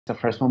The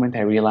first moment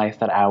I realized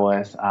that I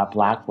was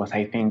Black was,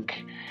 I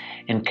think,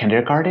 in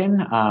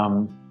kindergarten.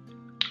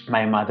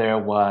 My mother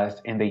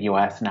was in the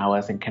US and I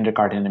was in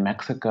kindergarten in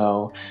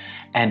Mexico.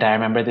 And I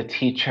remember the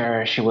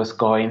teacher, she was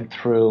going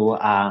through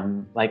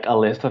like a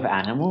list of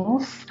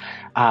animals.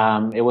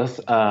 It was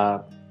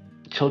a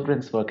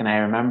children's book, and I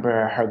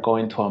remember her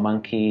going to a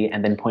monkey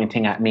and then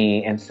pointing at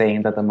me and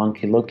saying that the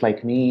monkey looked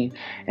like me.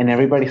 And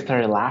everybody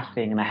started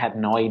laughing, and I had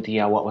no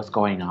idea what was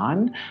going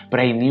on, but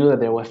I knew that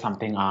there was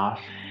something off.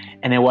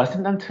 And it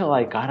wasn't until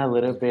I got a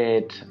little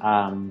bit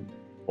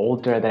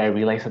older that I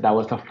realized that that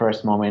was the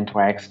first moment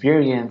where I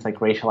experienced like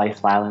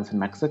racialized violence in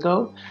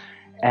Mexico.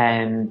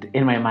 And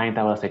in my mind,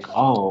 I was like,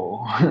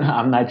 oh,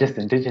 I'm not just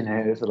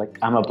indigenous, like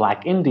I'm a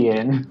Black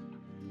Indian.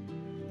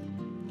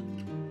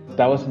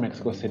 That was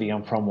Mexico City.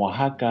 I'm from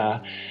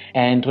Oaxaca.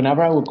 And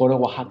whenever I would go to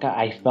Oaxaca,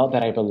 I felt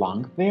that I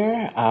belonged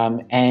there.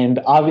 And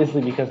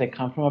obviously, because I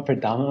come from a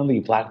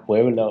predominantly Black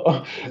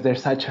pueblo,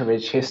 there's such a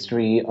rich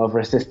history of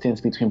resistance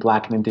between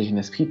Black and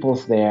Indigenous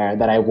peoples there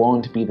that I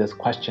won't be this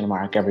question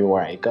mark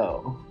everywhere I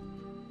go.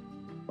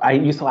 I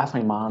used to ask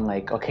my mom,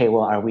 like, okay,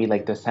 well, are we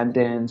like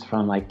descendants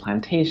from like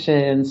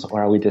plantations,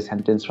 or are we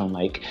descendants from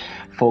like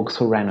folks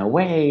who ran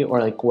away, or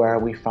like where are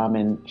we from?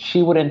 And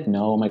she wouldn't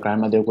know, my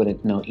grandmother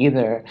wouldn't know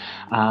either.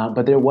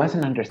 But there was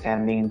an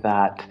understanding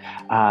that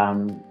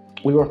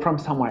we were from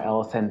somewhere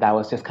else, and that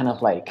was just kind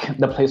of like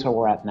the place where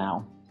we're at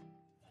now.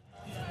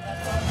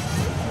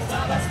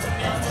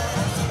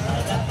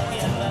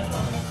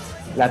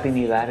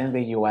 Latinidad in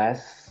the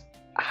US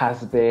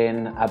has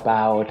been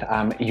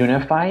about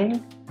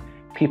unifying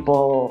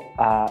people,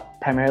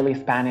 primarily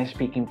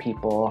Spanish-speaking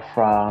people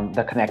from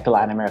the connected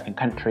Latin American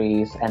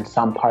countries and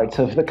some parts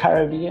of the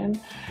Caribbean.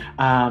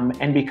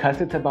 And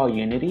because it's about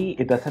unity,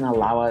 it doesn't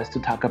allow us to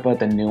talk about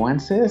the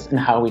nuances and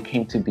how we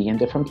came to be in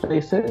different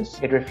places.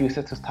 It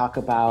refuses to talk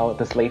about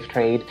the slave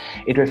trade.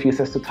 It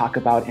refuses to talk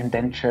about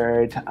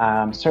indentured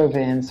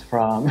servants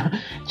from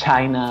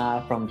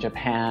China, from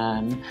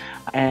Japan.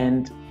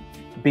 And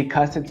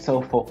because it's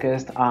so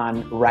focused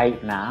on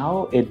right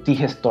now, it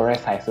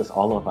dehistoricizes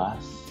all of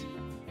us.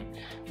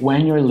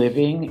 When you're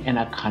living in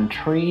a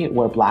country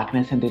where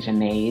Blackness,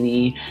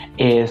 indigeneity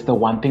is the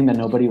one thing that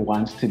nobody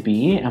wants to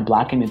be, and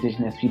Black and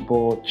Indigenous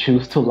people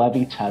choose to love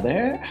each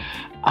other,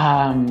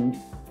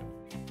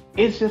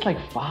 it's just like,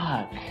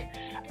 fuck.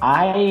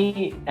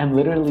 I am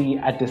literally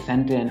a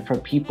descendant for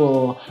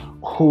people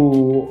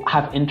who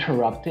have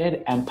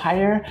interrupted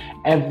empire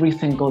every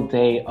single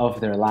day of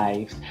their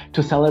lives.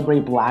 To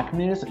celebrate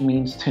Blackness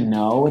means to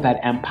know that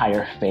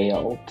empire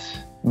failed.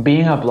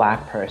 Being a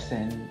Black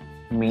person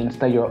means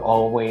that you're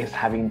always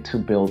having to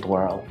build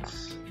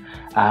worlds.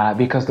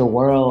 Because the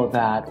world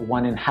that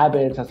one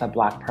inhabits as a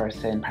Black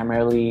person,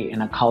 primarily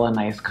in a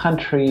colonized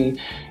country,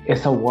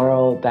 is a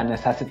world that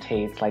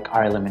necessitates like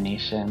our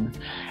elimination.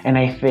 And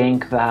I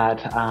think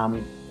that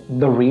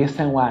the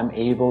reason why I'm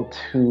able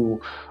to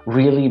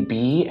really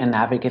be and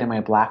navigate in my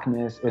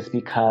Blackness is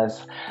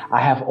because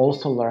I have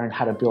also learned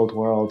how to build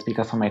worlds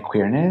because of my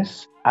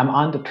queerness. I'm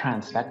on the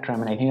trans spectrum,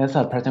 and I think as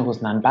a person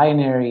who's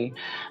non-binary,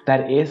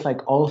 that is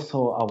like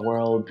also a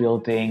world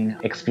building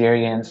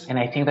experience. And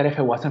I think that if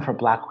it wasn't for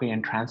Black, queer,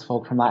 and trans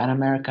folk from Latin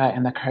America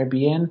and the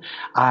Caribbean,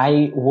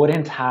 I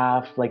wouldn't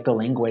have like the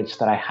language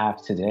that I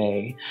have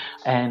today.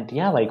 And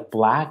yeah, like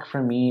Black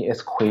for me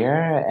is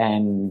queer,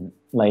 and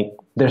like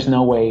there's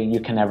no way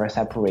you can ever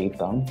separate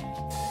them.